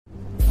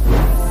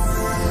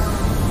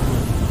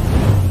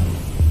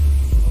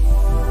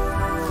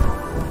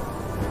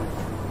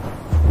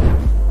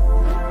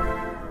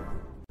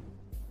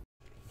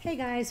Hey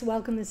guys,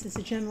 welcome. This is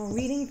a general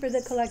reading for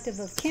the collective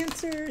of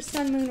Cancer,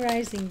 Sun, Moon,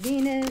 Rising,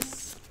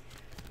 Venus.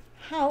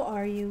 How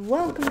are you?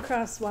 Welcome,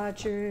 cross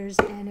watchers.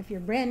 And if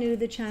you're brand new to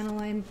the channel,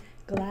 I'm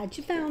glad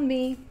you found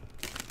me.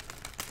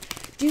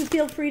 Do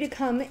feel free to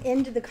come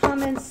into the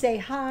comments, say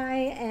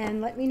hi,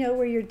 and let me know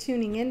where you're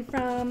tuning in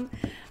from.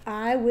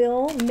 I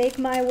will make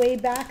my way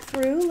back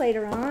through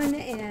later on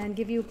and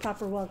give you a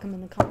proper welcome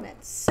in the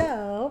comments.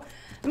 So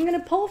I'm going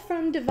to pull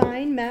from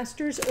Divine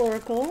Masters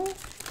Oracle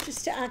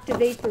just to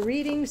activate the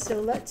reading.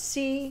 So let's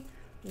see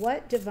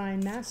what Divine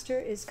Master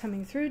is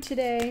coming through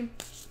today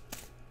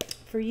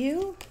for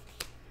you.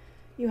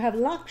 You have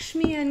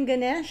Lakshmi and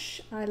Ganesh.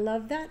 I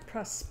love that.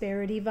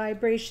 Prosperity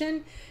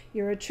vibration.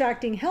 You're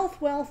attracting health,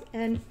 wealth,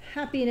 and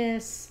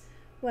happiness.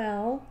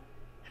 Well,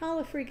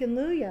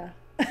 hallelujah.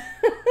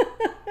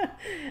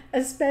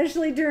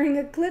 Especially during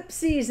eclipse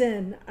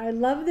season. I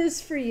love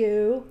this for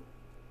you.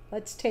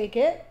 Let's take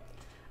it.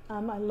 I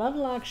love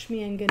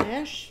Lakshmi and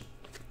Ganesh.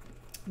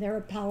 They're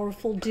a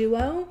powerful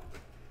duo.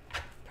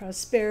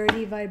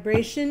 Prosperity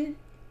vibration.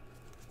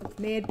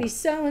 May it be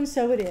so, and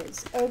so it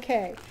is.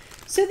 Okay.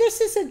 So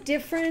this is a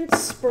different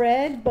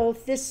spread,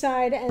 both this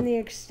side and the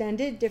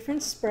extended,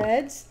 different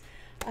spreads.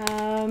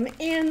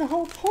 And the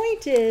whole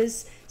point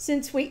is,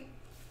 since we,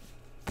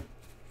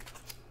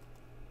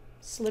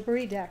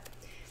 slippery deck,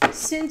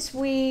 since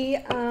we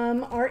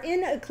are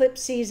in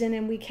eclipse season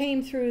and we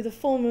came through the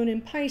full moon in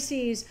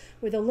Pisces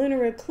with a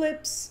lunar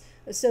eclipse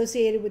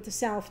associated with the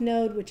South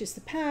Node, which is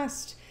the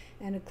past,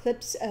 and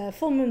eclipse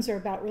full moons are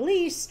about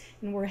release,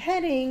 and we're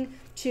heading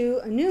to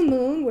a new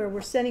moon where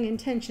we're setting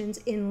intentions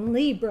in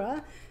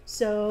Libra.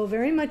 So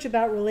very much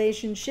about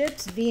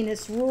relationships,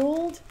 Venus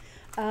ruled,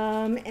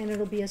 and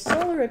it'll be a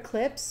solar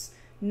eclipse,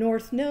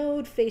 North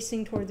Node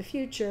facing toward the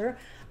future.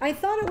 I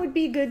thought it would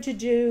be good to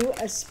do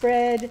a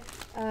spread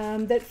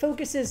that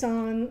focuses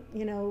on,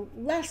 you know,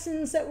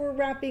 lessons that we're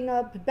wrapping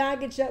up,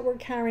 baggage that we're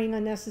carrying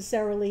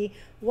unnecessarily,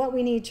 what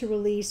we need to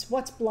release,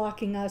 what's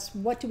blocking us,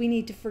 what do we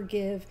need to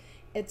forgive,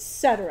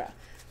 etc.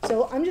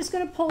 So I'm just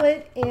going to pull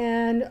it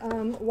and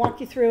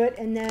walk you through it,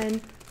 and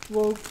then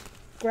we'll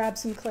grab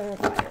some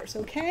clarifiers,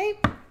 okay?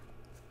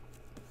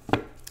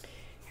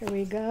 Here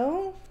we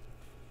go.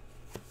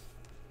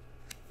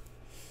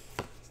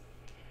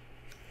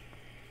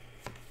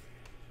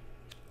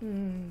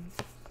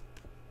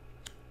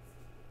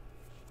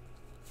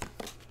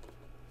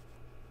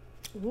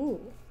 Ooh.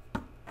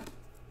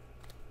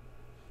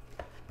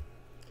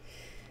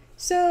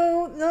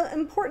 So the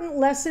important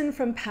lesson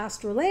from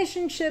past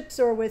relationships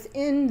or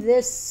within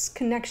this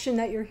connection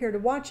that you're here to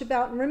watch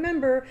about, and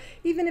remember,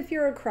 even if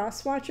you're a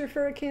cross watcher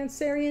for a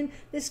Cancerian,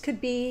 this could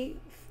be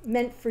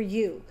meant for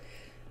you.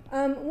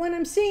 When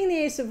I'm seeing the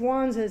Ace of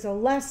Wands as a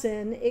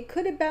lesson, it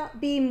could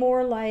be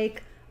more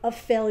like a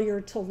failure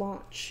to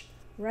launch,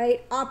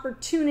 right?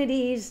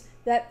 Opportunities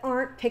that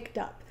aren't picked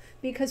up.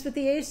 Because with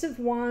the Ace of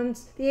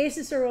Wands, the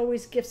aces are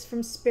always gifts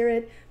from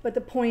spirit, but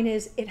the point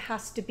is it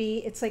has to be,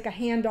 it's like a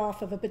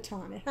handoff of a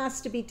baton. It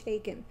has to be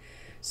taken.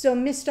 So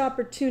missed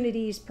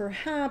opportunities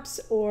perhaps,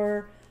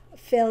 or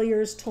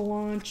failures to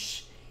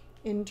launch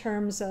in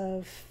terms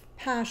of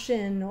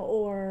passion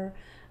or,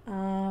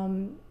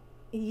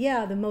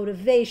 yeah, the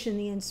motivation,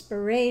 the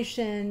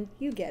inspiration,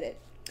 you get it.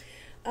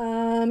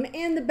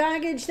 And the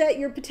baggage that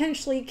you're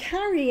potentially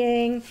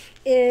carrying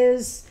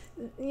is,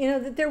 you know,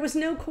 that there was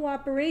no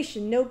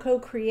cooperation, no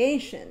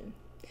co-creation.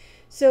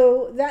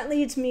 So that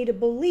leads me to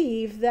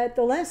believe that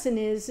the lesson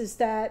is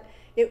that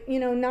it, you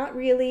know, not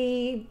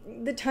really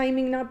the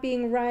timing not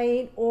being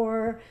right,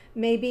 or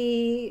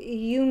maybe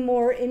you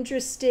more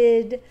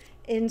interested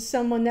in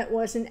someone that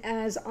wasn't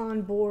as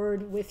on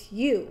board with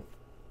you.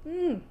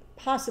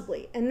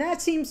 Possibly. And that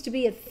seems to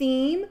be a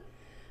theme,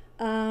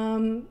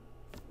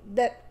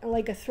 that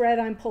like a thread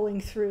I'm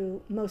pulling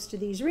through most of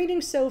these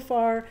readings so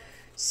far.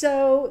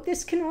 So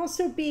this can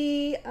also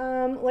be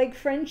like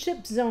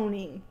friendship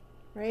zoning,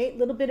 right? A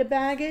little bit of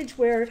baggage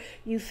where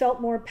you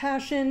felt more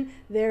passion,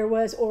 there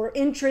was, or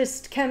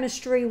interest,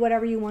 chemistry,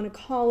 whatever you want to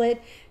call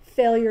it,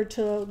 failure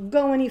to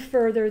go any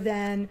further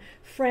than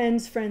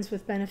friends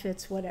with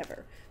benefits,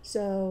 whatever.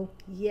 So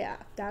yeah,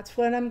 that's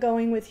what I'm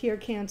going with here,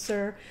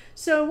 Cancer.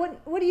 So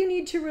what do you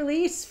need to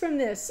release from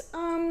this?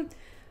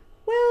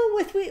 Well,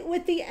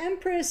 with the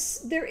Empress,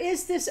 there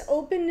is this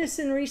openness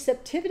and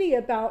receptivity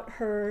about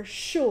her,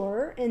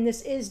 sure, and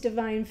this is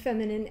divine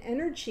feminine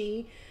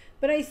energy,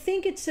 but I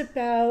think it's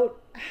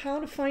about how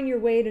to find your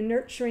way to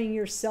nurturing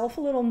yourself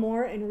a little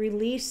more and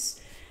release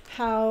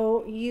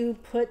how you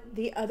put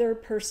the other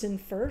person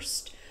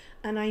first.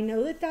 And I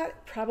know that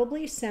that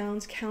probably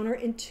sounds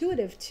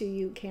counterintuitive to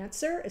you,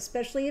 Cancer,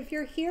 especially if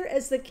you're here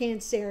as the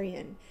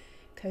Cancerian,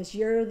 because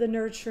you're the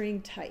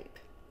nurturing type.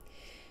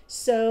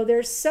 So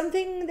there's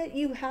something that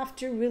you have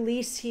to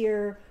release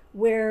here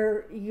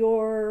where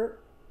you're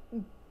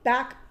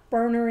back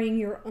burnering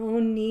your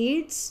own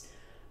needs,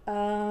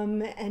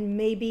 and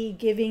maybe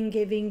giving,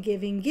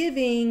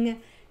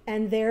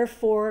 and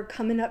therefore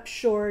coming up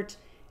short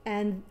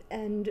and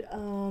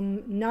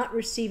not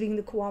receiving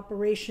the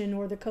cooperation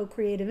or the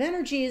co-creative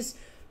energies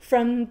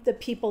from the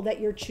people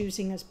that you're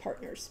choosing as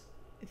partners.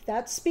 If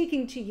that's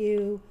speaking to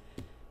you,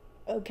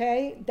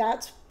 okay,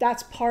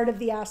 that's part of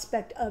the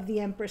aspect of the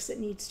Empress that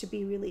needs to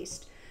be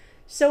released.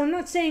 So I'm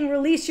not saying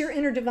release your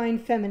inner divine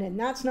feminine.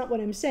 That's not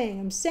what I'm saying.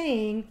 I'm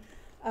saying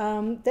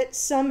that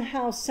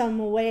somehow, some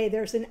way,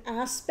 there's an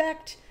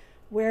aspect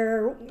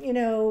where, you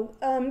know,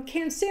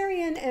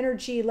 Cancerian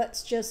energy,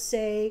 let's just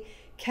say,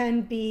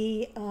 can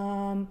be,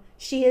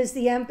 she is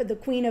the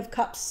Queen of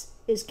Cups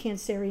is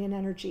Cancerian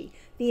energy,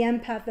 the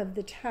empath of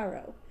the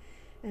tarot.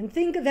 And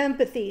think of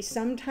empathy.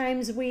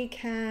 Sometimes we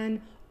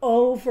can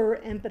over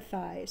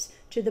empathize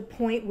to the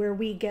point where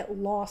we get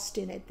lost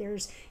in it.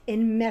 There's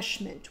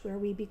enmeshment where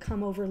we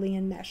become overly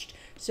enmeshed.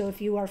 So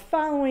if you are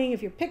following,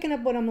 if you're picking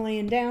up what I'm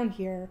laying down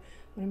here,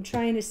 what I'm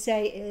trying to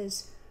say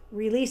is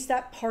release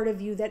that part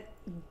of you that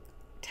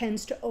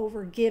tends to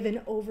overgive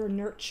and over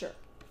nurture.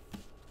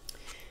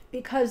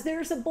 Because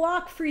there's a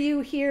block for you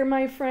here,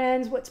 my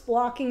friends. What's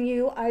blocking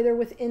you either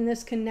within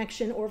this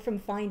connection or from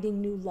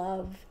finding new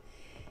love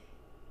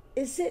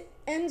is it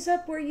ends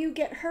up where you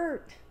get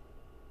hurt.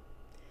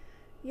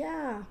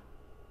 Yeah,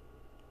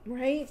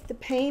 right? The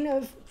pain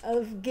of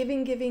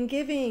giving,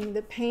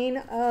 the pain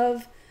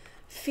of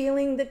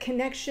feeling the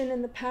connection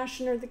and the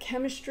passion or the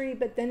chemistry,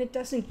 but then it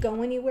doesn't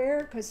go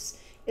anywhere because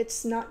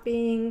it's not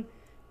being,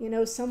 you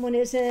know, someone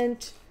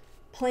isn't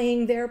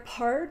playing their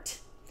part.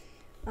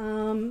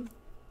 And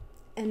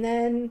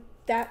then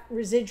that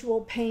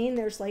residual pain,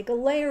 there's like a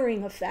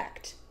layering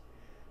effect.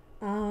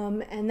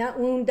 And that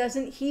wound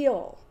doesn't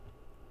heal.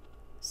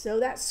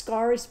 So that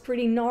scar is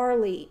pretty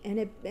gnarly, and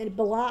it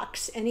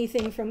blocks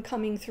anything from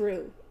coming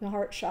through the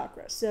heart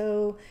chakra.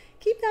 So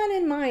keep that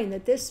in mind,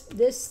 that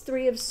this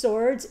Three of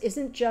Swords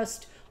isn't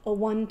just a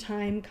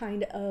one-time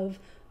kind of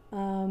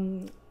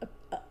a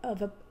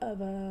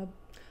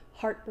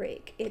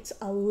heartbreak. It's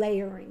a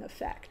layering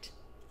effect.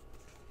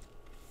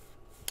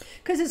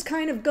 Because it's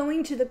kind of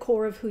going to the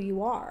core of who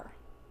you are,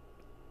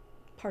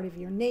 part of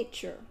your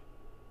nature.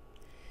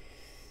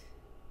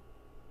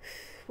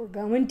 We're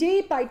going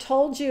deep. I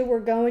told you we're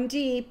going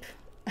deep.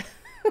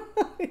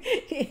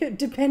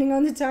 Depending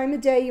on the time of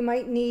day, you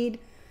might need,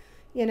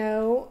 you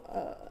know,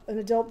 an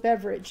adult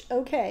beverage.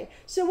 Okay,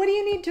 so what do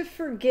you need to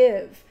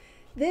forgive?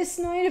 This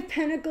Knight of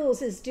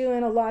Pentacles is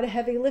doing a lot of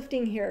heavy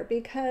lifting here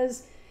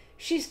because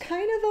she's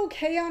kind of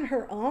okay on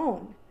her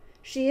own.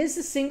 She is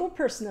the single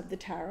person of the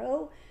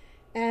tarot.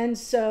 And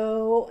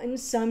so in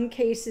some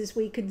cases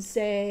we could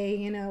say,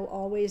 you know,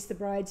 always the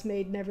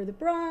bridesmaid, never the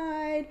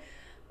bride.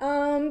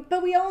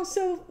 But we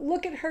also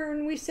look at her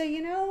and we say,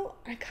 you know,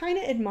 I kind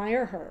of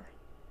admire her.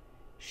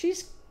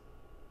 She's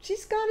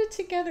got it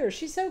together.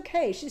 She's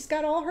okay. She's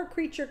got all her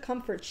creature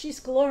comforts. She's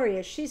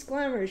glorious. She's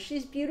glamorous.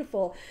 She's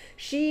beautiful.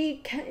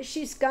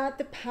 She's got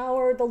the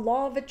power, the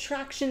law of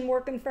attraction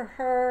working for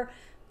her.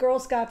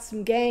 Girl's got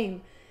some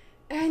game.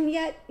 And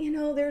yet, you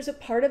know, there's a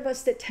part of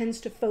us that tends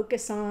to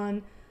focus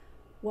on,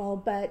 well,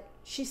 but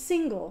she's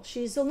single.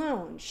 She's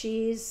alone.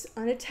 She's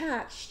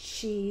unattached.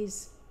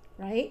 She's,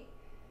 right?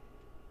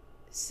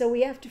 So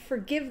we have to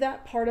forgive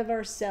that part of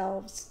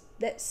ourselves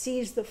that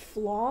sees the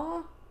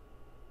flaw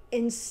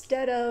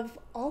instead of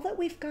all that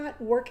we've got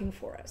working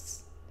for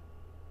us.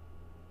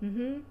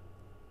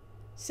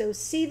 So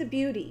see the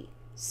beauty,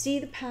 see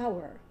the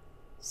power,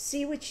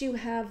 see what you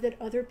have that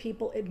other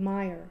people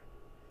admire.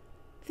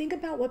 Think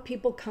about what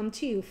people come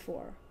to you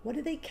for. What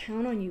do they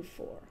count on you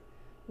for?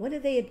 What do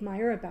they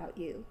admire about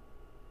you?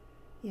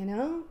 You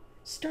know,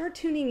 start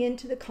tuning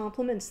into the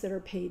compliments that are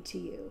paid to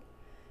you.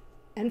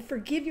 And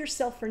forgive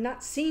yourself for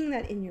not seeing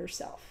that in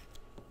yourself.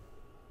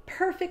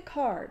 Perfect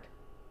card.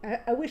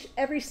 I wish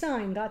every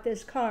sign got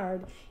this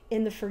card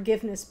in the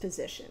forgiveness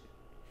position.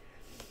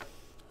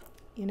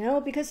 You know,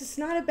 because it's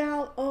not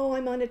about, oh,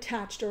 I'm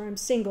unattached or I'm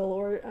single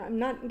or I'm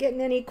not getting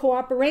any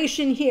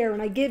cooperation here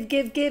and I give,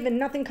 and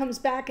nothing comes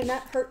back and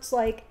that hurts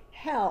like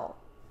hell.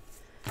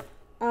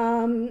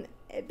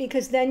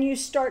 Because then you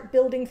start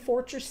building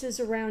fortresses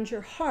around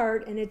your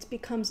heart and it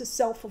becomes a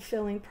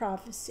self-fulfilling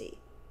prophecy.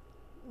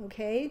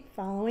 Okay,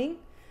 following?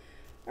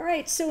 All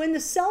right, so in the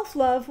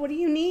self-love, what do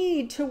you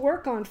need to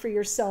work on for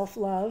your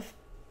self-love?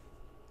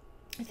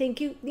 I think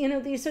you know,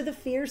 these are the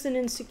fears and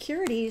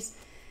insecurities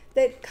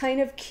that kind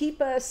of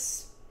keep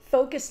us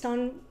focused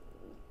on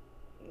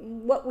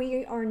what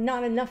we are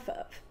not enough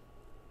of.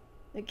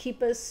 That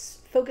keep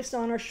us focused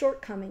on our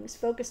shortcomings,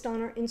 focused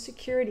on our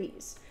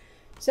insecurities.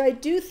 So I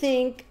do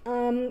think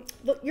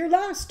your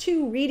last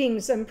two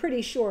readings, I'm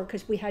pretty sure,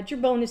 because we had your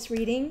bonus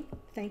reading.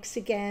 Thanks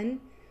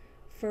again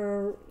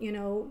for, you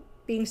know,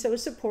 being so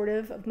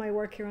supportive of my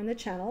work here on the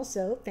channel.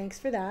 So thanks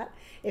for that.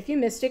 If you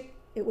missed it,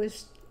 it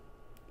was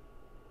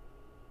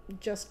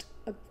just,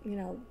 you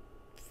know,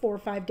 4 or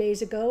 5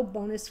 days ago,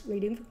 bonus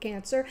reading for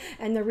Cancer.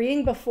 And the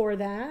reading before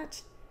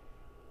that,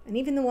 and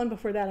even the one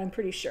before that, I'm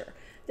pretty sure.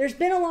 There's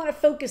been a lot of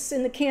focus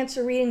in the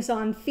Cancer readings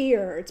on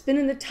fear. It's been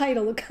in the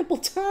title a couple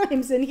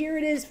times, and here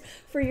it is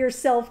for your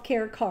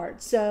self-care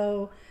card.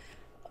 So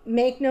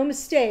make no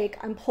mistake,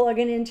 I'm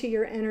plugging into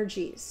your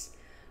energies.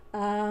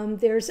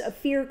 There's a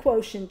fear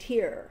quotient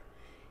here.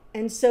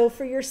 And so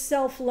for your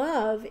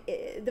self-love,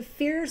 the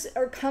fears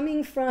are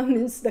coming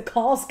from, the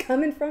call's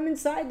coming from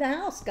inside the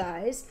house,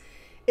 guys.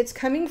 It's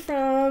coming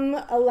from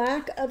a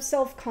lack of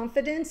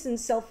self-confidence and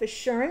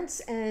self-assurance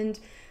and,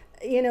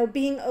 you know,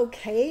 being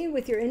okay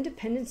with your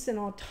independence and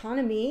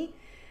autonomy,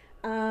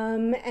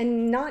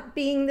 and not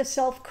being the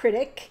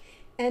self-critic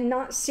and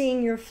not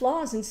seeing your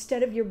flaws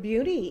instead of your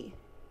beauty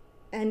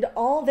and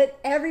all that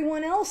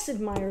everyone else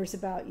admires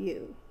about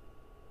you.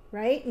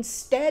 Right?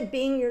 Instead,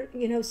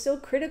 being so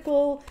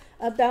critical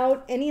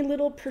about any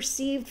little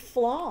perceived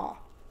flaw.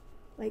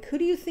 Like, who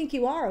do you think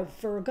you are, a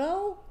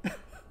Virgo?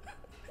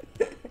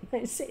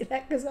 I say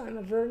that because I'm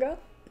a Virgo.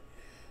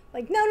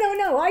 Like, no,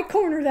 I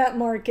corner that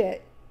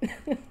market.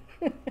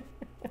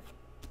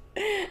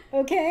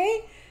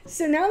 Okay?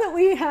 So now that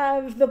we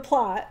have the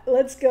plot,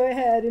 let's go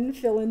ahead and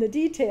fill in the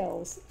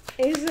details.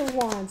 Ace of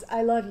Wands,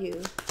 I love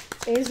you.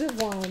 Ace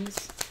of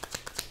Wands.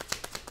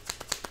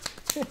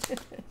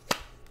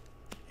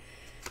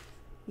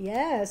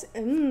 Yes,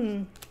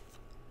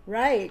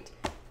 right.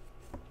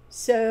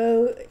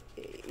 So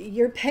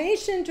you're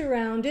patient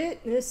around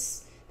it.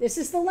 This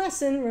is the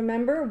lesson.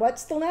 Remember,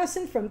 what's the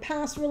lesson from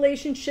past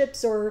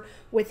relationships or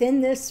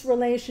within this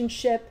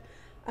relationship?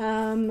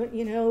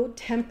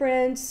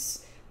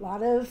 Temperance,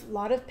 lot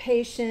of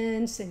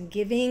patience and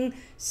giving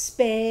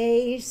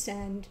space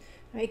and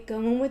right,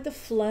 going with the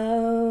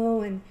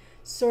flow and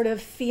sort of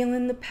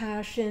feeling the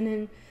passion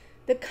and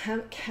the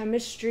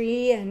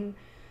chemistry and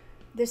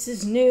this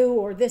is new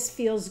or this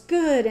feels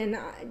good and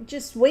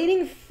just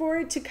waiting for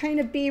it to kind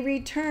of be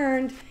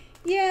returned.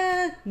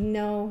 Yeah,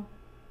 no.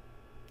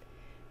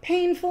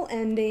 Painful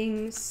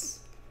endings.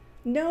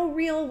 No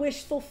real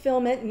wish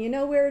fulfillment. And you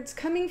know where it's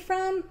coming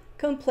from?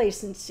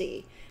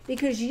 Complacency.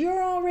 Because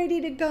you're all ready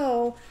to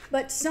go,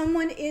 but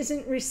someone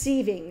isn't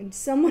receiving.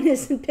 Someone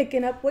isn't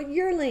picking up what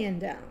you're laying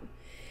down.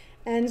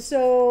 And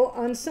so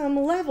on some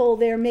level,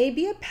 there may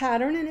be a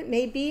pattern and it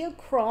may be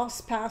across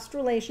past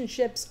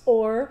relationships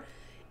or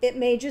it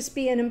may just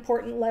be an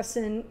important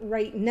lesson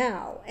right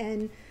now.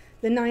 And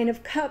the Nine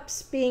of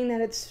Cups, being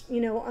that it's,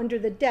 under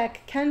the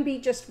deck, can be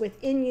just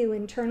within you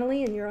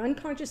internally in your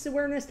unconscious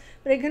awareness,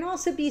 but it can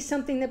also be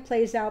something that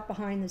plays out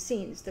behind the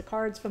scenes. The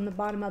cards from the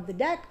bottom of the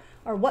deck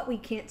are what we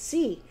can't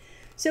see.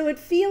 So it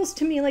feels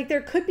to me like there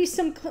could be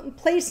some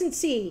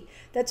complacency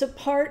that's a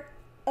part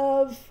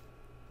of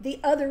the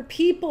other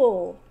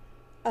people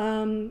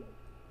that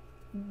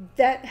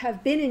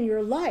have been in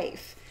your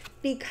life,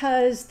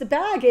 because the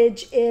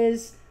baggage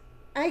is,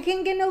 I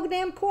can't get no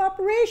damn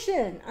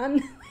cooperation.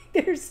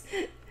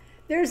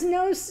 There's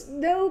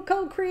no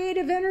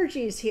co-creative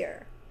energies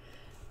here.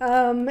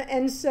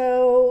 And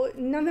so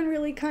nothing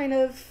really kind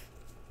of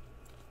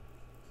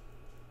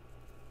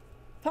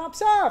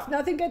pops off.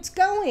 Nothing gets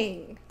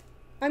going.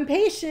 I'm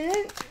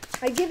patient.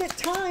 I give it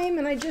time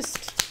and I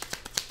just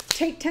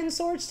take 10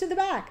 swords to the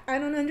back. I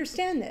don't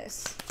understand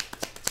this.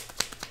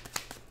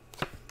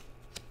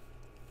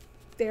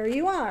 There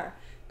you are.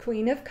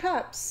 Queen of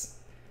Cups.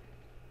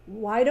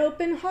 Wide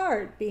open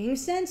heart, being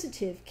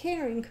sensitive,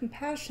 caring,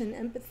 compassion,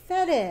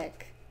 empathetic.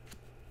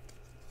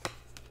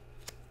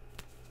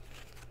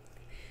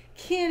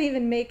 Can't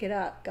even make it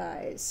up,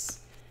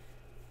 guys.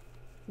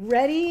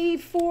 Ready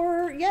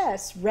for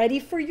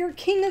your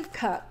King of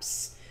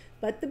Cups.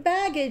 But the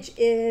baggage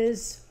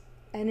is,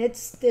 and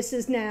this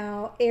is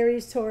now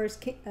Aries, Taurus,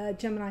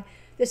 Gemini.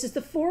 This is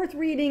the fourth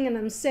reading, and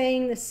I'm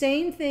saying the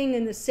same thing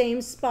in the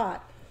same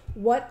spot.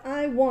 What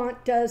I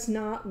want does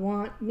not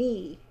want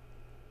me.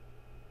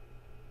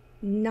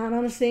 Not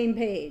on the same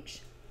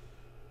page.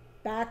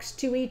 Backs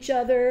to each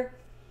other.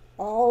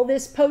 All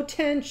this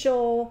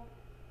potential.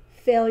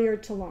 Failure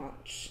to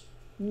launch.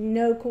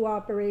 No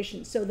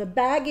cooperation. So the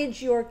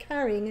baggage you're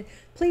carrying,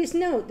 please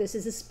note this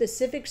is a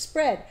specific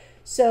spread.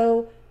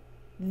 So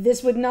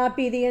this would not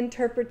be the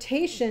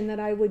interpretation that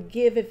I would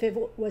give if it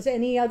was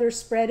any other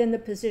spread and the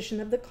position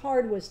of the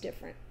card was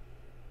different.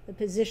 The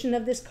position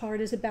of this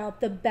card is about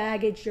the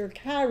baggage you're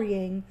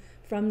carrying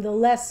from the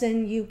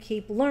lesson you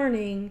keep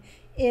learning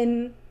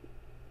in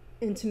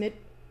intimate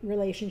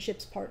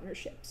relationships,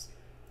 partnerships,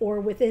 or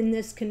within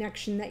this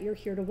connection that you're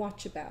here to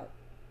watch about.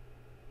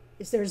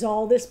 Is there's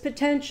all this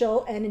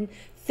potential and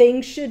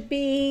things should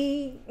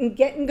be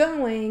getting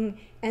going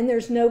and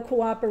there's no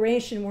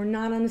cooperation. We're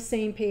not on the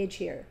same page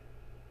here.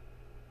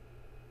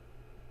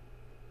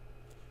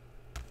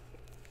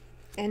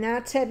 And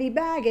that's heavy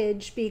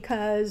baggage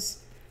because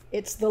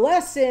it's the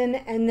lesson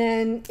and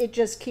then it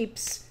just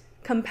keeps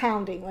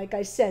compounding. Like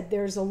I said,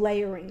 there's a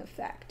layering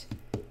effect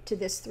to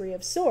this Three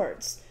of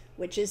Swords,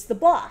 which is the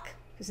block,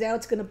 because now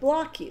it's going to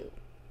block you.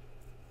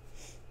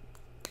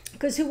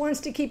 Because who wants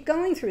to keep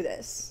going through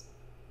this?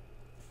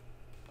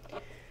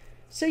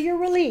 So your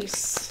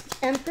release,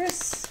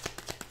 Empress.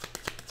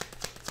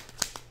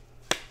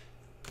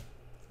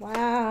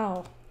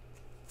 Wow.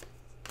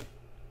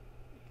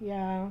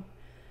 Yeah.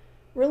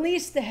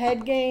 Release the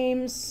head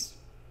games.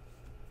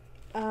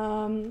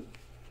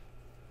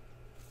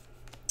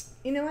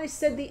 I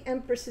said the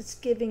Empress is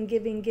giving,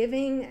 giving,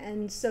 giving,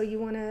 and so you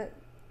want to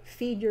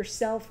feed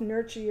yourself,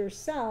 nurture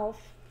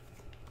yourself.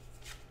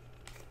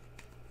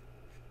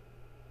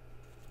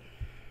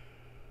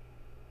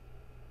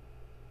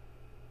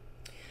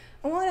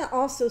 I want to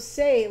also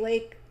say,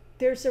 like,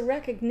 there's a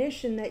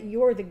recognition that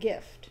you're the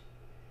gift.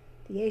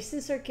 The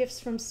aces are gifts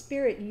from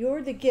spirit.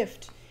 You're the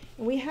gift.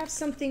 And we have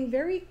something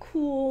very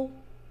cool,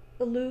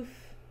 aloof,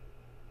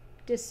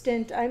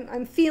 distant.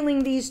 I'm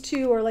feeling these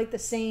two are like the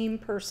same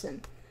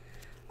person.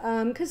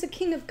 Because the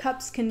King of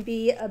Cups can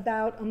be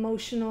about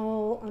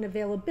emotional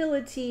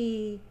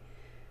unavailability,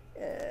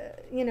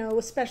 you know,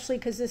 especially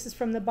because this is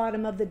from the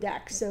bottom of the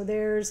deck. So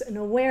there's an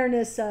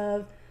awareness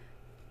of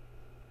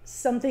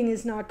something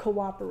is not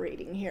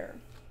cooperating here.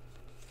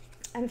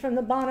 And from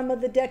the bottom of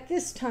the deck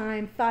this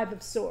time, Five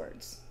of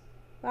Swords.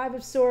 Five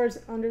of Swords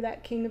under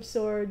that King of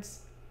Swords.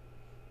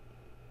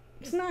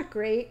 It's not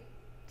great.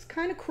 It's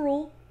kind of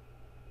cruel.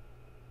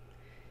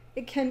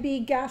 It can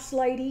be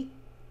gaslighty.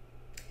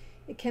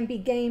 It can be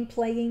game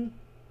playing,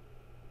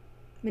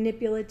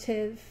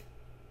 manipulative.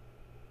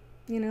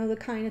 You know, the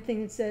kind of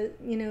thing that says,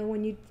 you know,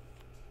 when you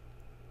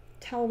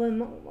tell them,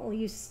 well,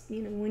 you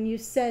know, when you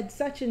said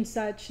such and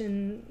such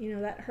and, you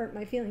know, that hurt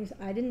my feelings.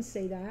 I didn't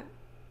say that.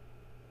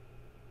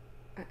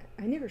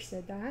 I never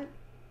said that.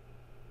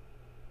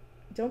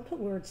 Don't put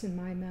words in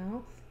my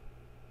mouth.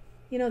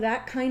 You know,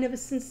 that kind of a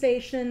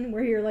sensation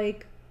where you're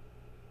like,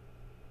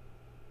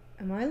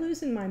 am I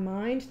losing my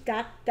mind?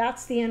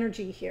 That's the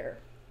energy here.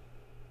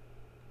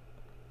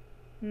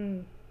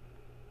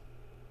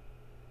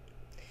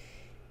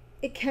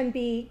 It can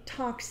be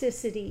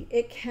toxicity.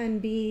 It can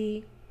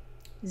be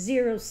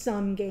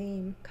zero-sum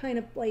game. Kind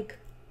of like,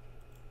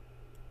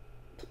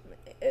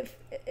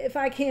 if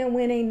I can't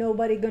win, ain't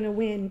nobody gonna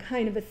win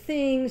kind of a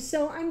thing.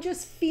 So I'm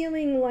just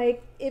feeling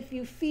like if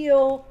you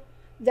feel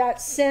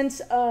that sense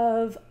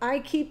of, I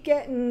keep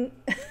getting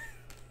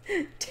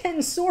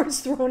 10 swords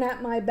thrown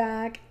at my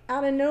back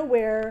out of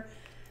nowhere,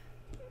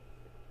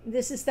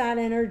 this is that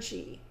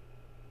energy.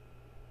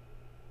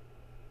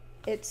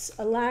 It's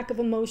a lack of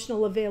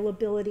emotional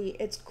availability.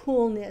 It's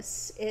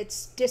coolness.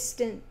 It's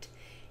distant.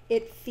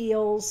 It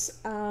feels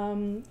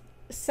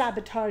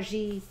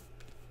sabotagey.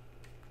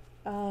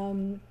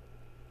 I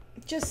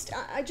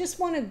just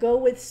want to go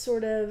with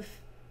sort of,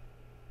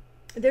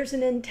 there's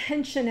an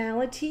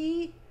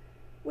intentionality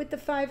with the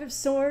Five of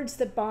Swords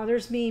that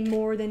bothers me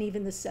more than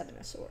even the Seven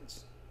of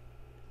Swords,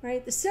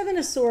 right? The Seven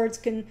of Swords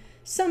can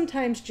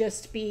sometimes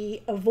just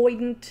be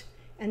avoidant,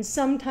 and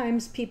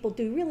sometimes people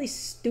do really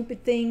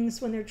stupid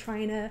things when they're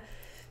trying to,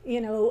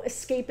 you know,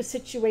 escape a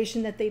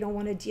situation that they don't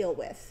want to deal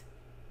with.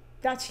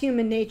 That's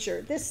human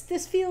nature.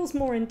 This feels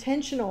more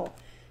intentional.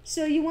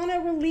 So you want to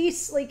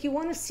release, like, you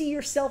want to see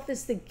yourself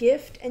as the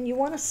gift, and you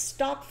want to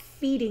stop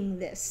feeding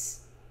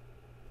this,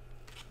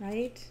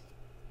 right?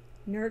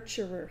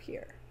 Nurturer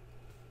here.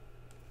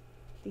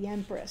 The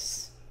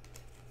Empress.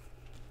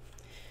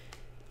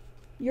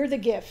 You're the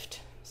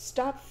gift.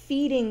 Stop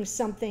feeding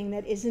something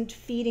that isn't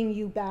feeding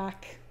you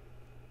back.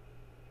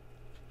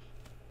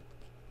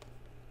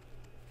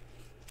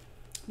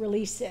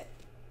 Release it.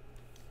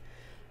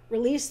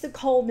 Release the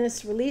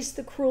coldness, release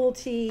the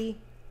cruelty.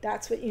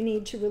 That's what you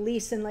need to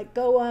release and let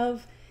go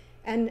of.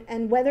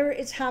 And whether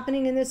it's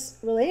happening in this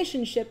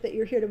relationship that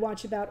you're here to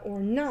watch about or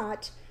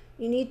not,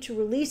 you need to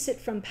release it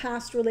from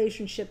past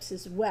relationships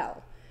as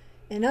well.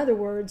 In other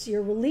words,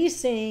 you're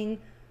releasing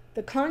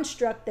the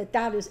construct that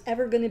that is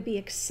ever going to be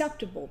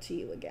acceptable to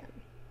you again.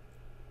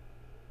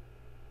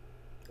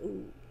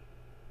 Ooh.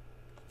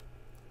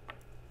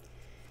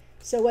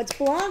 So what's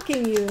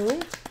blocking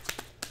you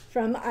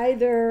from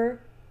either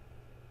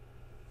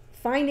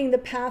finding the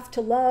path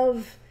to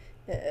love,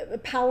 a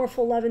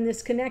powerful love in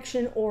this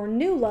connection, or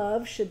new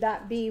love, should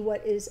that be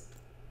what is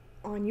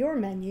on your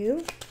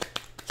menu,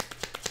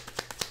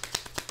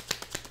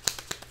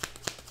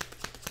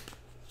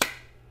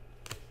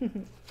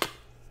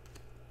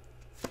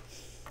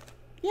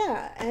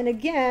 yeah, and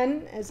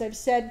again, as I've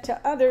said to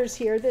others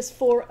here, this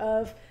Four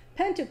of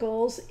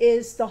Pentacles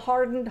is the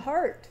hardened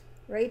heart,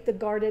 right? The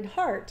guarded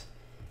heart.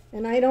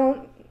 And I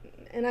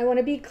want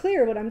to be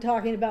clear what I'm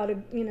talking about,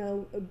 you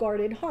know, a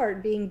guarded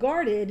heart. Being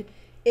guarded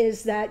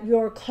is that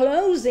you're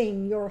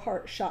closing your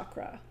heart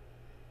chakra,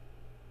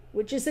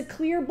 which is a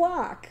clear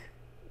block.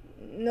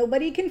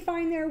 Nobody can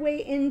find their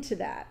way into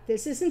that.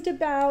 This isn't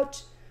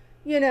about,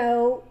 you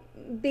know,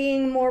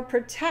 being more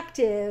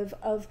protective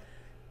of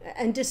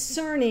and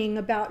discerning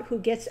about who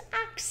gets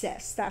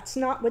access. That's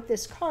not what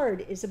this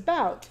card is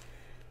about.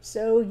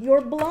 So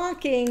you're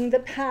blocking the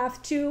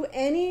path to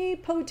any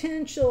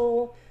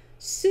potential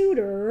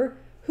suitor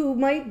who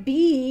might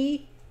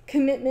be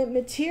commitment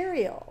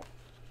material.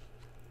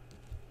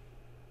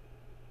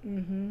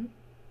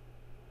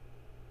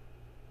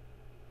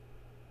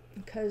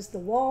 Because the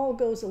wall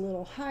goes a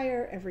little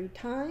higher every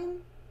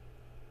time.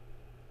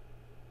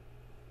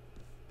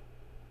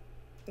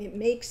 It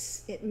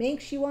makes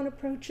you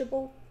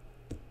unapproachable.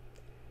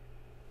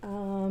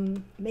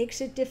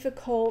 Makes it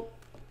difficult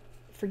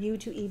for you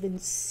to even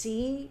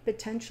see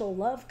potential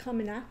love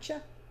coming at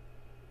you.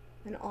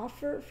 An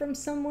offer from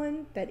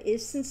someone that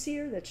is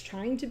sincere, that's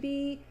trying to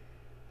be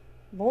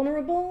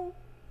vulnerable.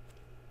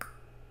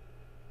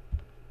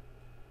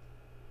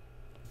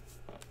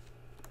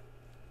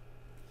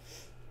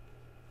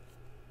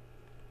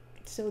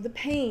 So the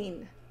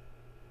pain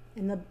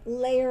and the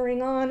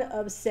layering on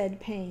of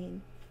said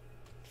pain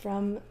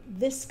from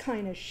this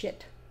kind of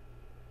shit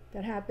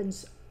that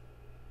happens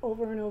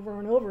over and over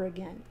and over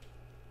again.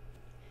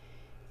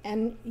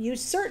 And you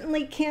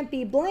certainly can't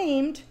be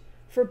blamed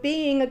for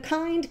being a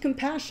kind,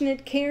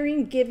 compassionate,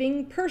 caring,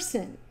 giving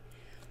person.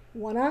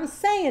 What I'm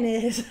saying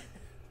is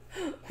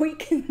we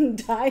can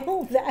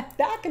dial that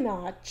back a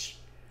notch,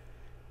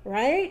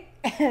 right?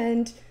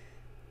 And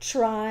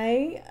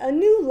try a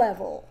new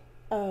level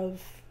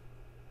of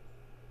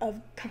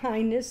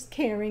kindness,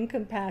 caring,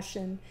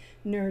 compassion,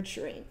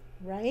 nurturing,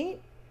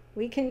 right?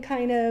 We can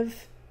kind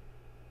of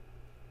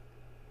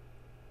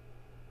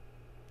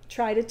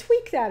try to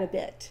tweak that a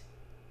bit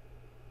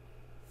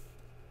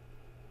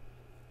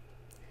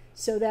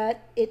so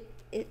that it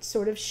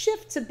sort of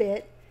shifts a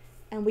bit,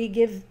 and we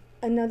give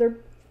another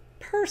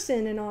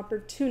person an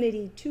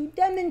opportunity to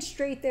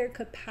demonstrate their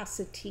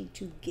capacity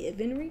to give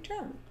in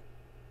return.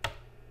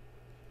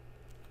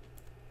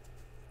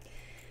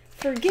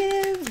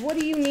 Forgive. What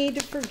do you need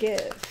to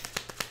forgive?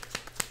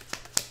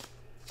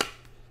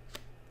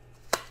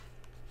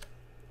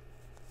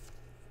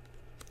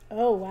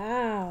 Oh,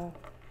 wow.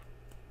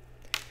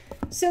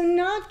 So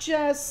not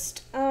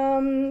just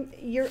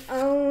your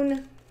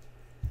own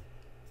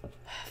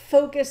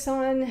focus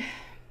on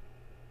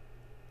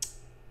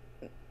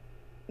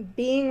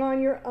being on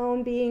your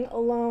own, being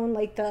alone,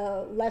 like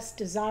the less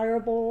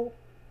desirable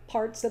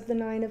parts of the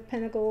Nine of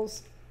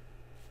Pentacles,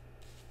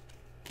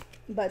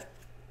 but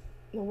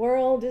the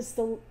world is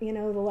the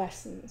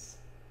lessons.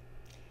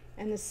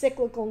 And the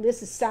cyclical,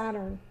 this is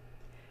Saturn,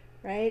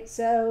 right?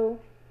 So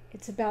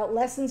it's about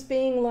lessons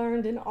being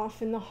learned, and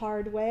often the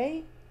hard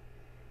way.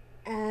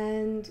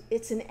 And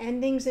it's an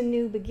endings and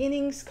new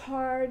beginnings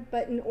card,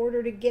 but in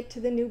order to get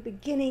to the new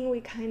beginning, we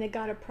kind of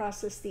got to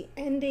process the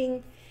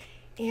ending.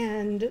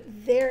 And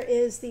there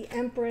is the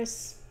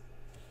Empress,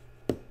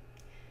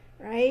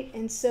 right?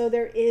 And so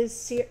there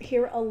is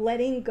here a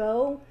letting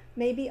go,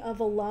 maybe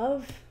of a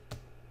love,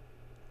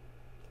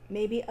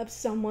 maybe of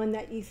someone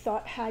that you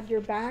thought had your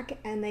back,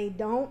 and they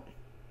don't.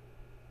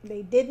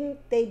 They didn't,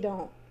 they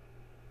don't.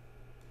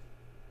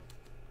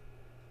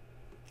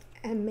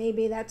 And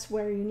maybe that's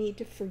where you need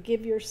to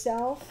forgive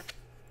yourself.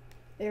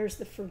 There's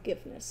the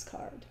forgiveness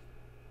card.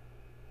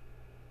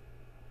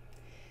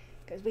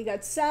 Because we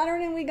got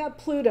Saturn and we got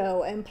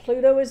Pluto. And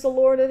Pluto is the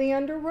lord of the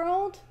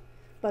underworld,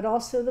 but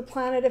also the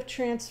planet of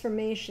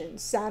transformation.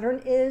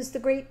 Saturn is the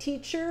great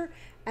teacher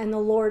and the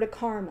lord of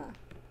karma.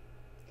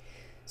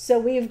 So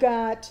we've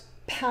got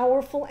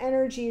powerful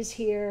energies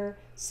here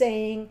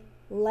saying,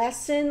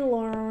 lesson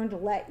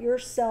learned, let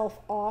yourself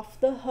off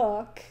the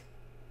hook.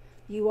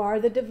 You are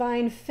the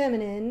divine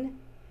feminine,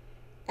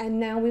 and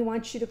now we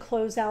want you to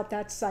close out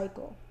that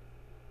cycle.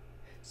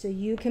 So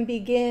you can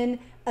begin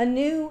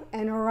anew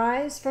and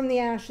arise from the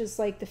ashes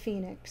like the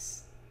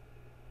phoenix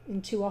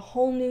into a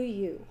whole new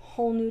you,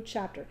 whole new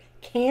chapter.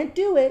 Can't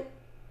do it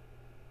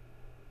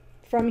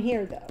from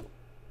here, though.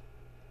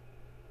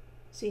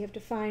 So you have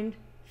to find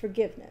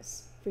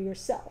forgiveness for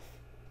yourself.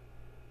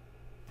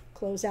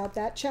 Close out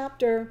that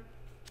chapter.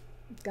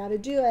 Got to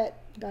do it.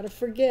 Got to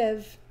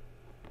forgive.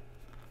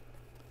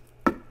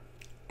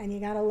 And you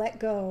got to let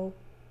go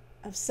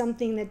of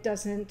something that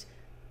doesn't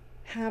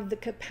have the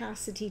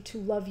capacity to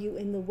love you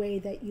in the way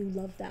that you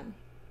love them,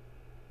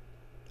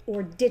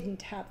 or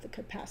didn't have the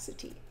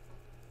capacity.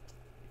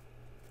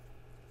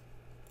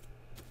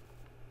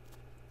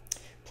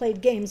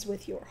 Played games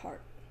with your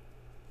heart.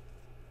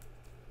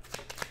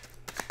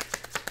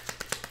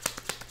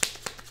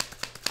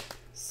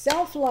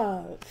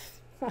 Self-love.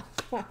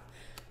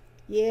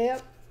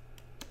 Yep.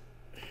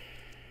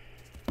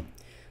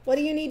 What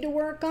do you need to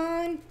work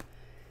on?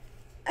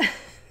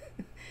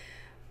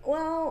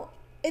 Well,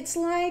 it's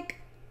like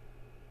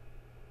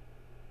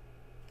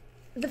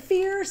the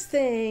fears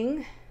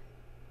thing.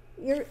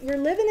 You're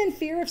living in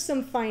fear of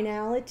some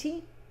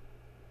finality.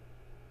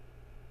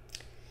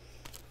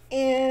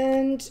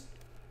 And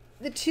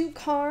the two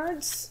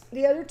cards,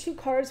 the other two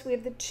cards, we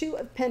have the Two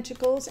of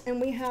Pentacles and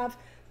we have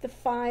the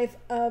Five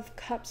of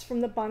Cups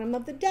from the bottom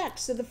of the deck.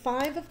 So the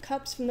Five of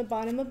Cups from the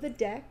bottom of the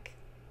deck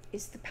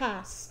is the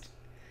past.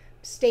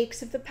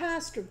 Mistakes of the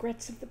past,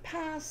 regrets of the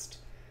past,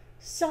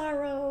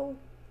 sorrow,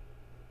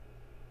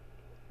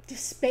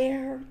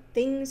 despair,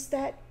 things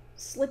that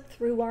slip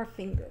through our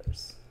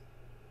fingers.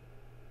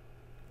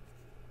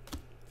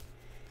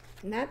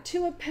 And that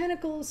Two of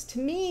Pentacles to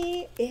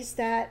me is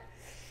that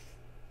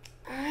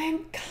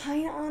I'm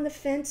kind of on the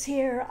fence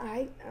here.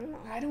 I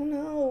don't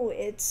know.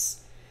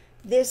 It's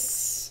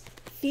this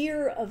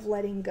fear of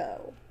letting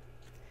go.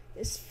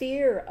 This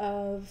fear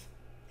of,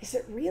 is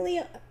it really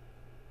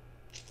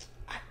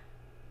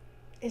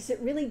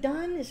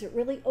done? Is it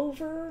really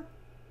over?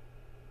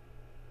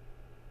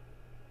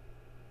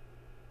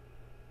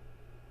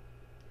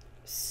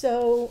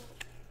 So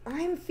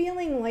I'm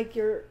feeling like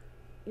your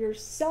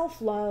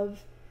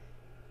self-love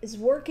is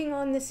working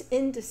on this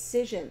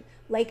indecision.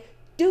 Like,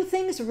 do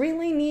things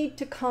really need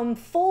to come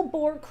full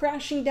bore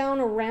crashing down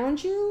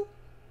around you?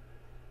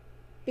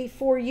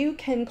 before you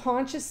can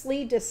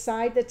consciously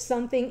decide that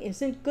something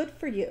isn't good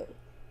for you,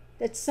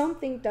 that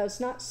something does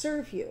not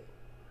serve you.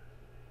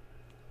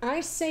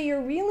 I say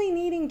you're really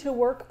needing to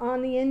work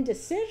on the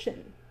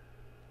indecision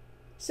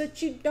so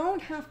that you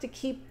don't have to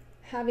keep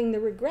having the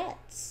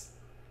regrets.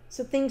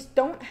 So things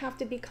don't have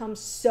to become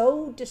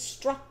so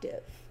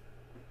destructive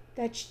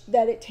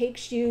that it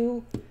takes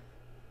you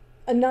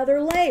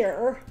another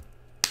layer,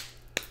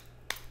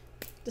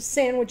 the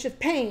sandwich of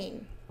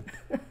pain,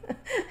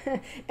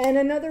 and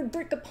another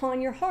brick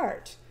upon your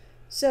heart.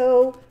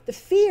 So the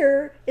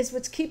fear is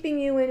what's keeping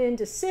you in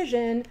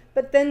indecision,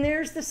 but then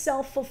there's the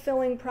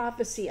self-fulfilling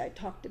prophecy I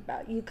talked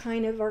about. You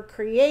kind of are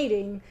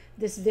creating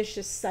this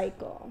vicious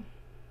cycle.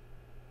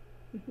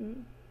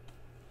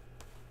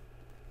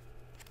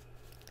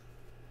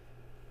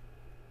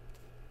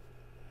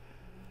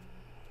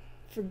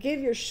 Forgive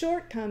your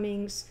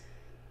shortcomings,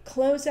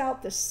 close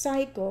out the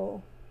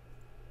cycle,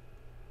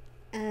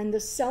 and the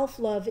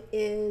self-love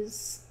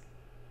is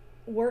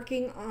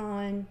working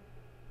on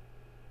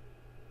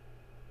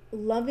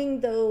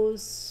loving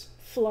those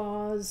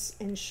flaws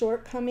and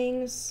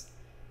shortcomings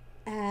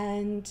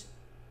and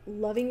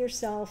loving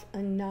yourself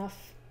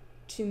enough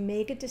to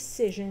make a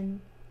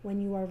decision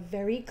when you are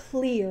very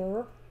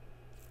clear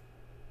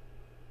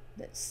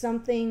that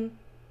something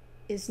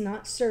is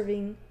not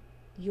serving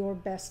your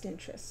best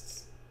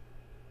interests.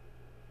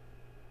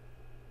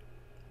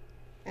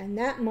 And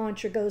that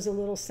mantra goes a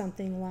little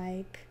something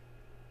like,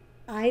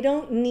 I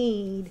don't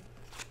need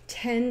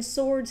 10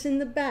 swords in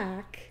the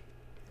back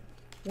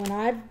when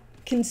I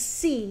can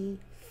see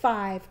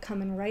 5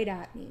 coming right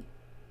at me.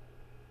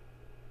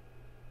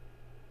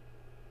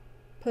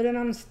 Put it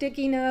on a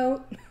sticky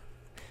note,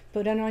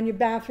 put it on your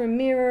bathroom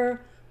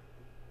mirror,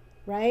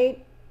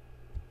 right?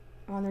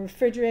 On the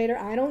refrigerator.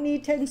 I don't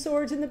need 10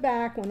 swords in the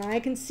back when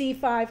I can see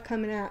 5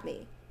 coming at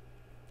me.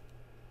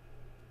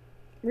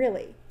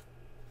 Really.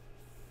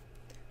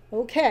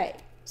 Okay,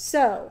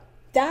 so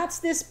that's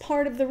this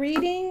part of the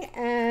reading,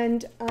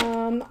 and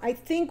I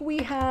think we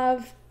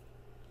have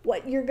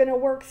what you're going to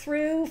work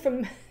through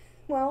from,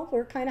 well,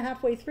 we're kind of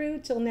halfway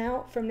through till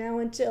now, from now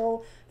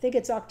until I think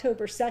it's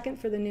October 2nd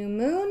for the new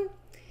moon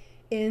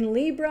in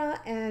Libra,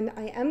 and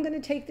I am going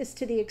to take this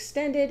to the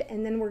extended,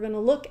 and then we're going to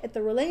look at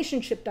the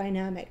relationship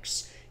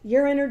dynamics,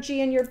 your energy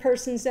and your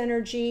person's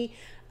energy,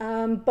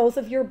 both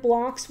of your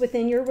blocks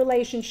within your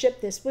relationship.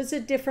 This was a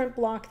different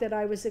block that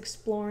I was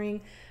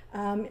exploring.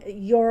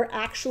 Your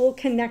actual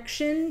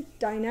connection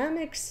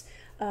dynamics,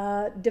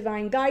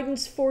 divine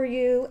guidance for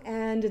you,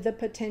 and the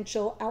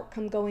potential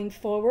outcome going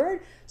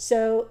forward.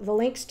 So the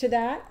links to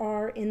that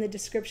are in the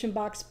description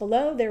box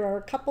below. There are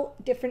a couple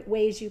different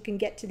ways you can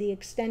get to the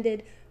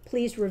extended.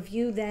 Please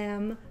review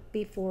them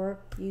before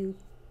you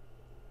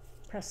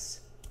press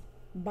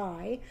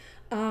buy.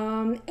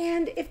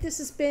 And if this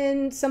has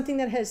been something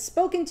that has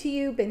spoken to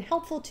you, been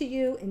helpful to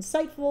you,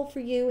 insightful for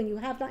you, and you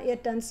have not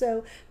yet done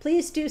so,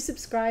 please do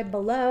subscribe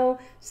below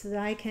so that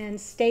I can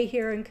stay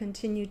here and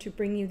continue to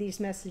bring you these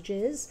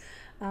messages.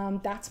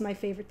 That's my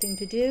favorite thing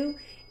to do,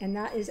 and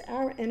that is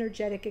our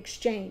energetic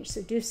exchange.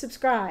 So do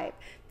subscribe.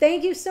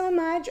 Thank you so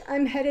much.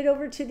 I'm headed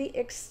over to the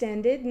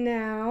extended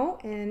now,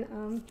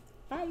 and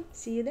bye.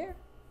 See you there.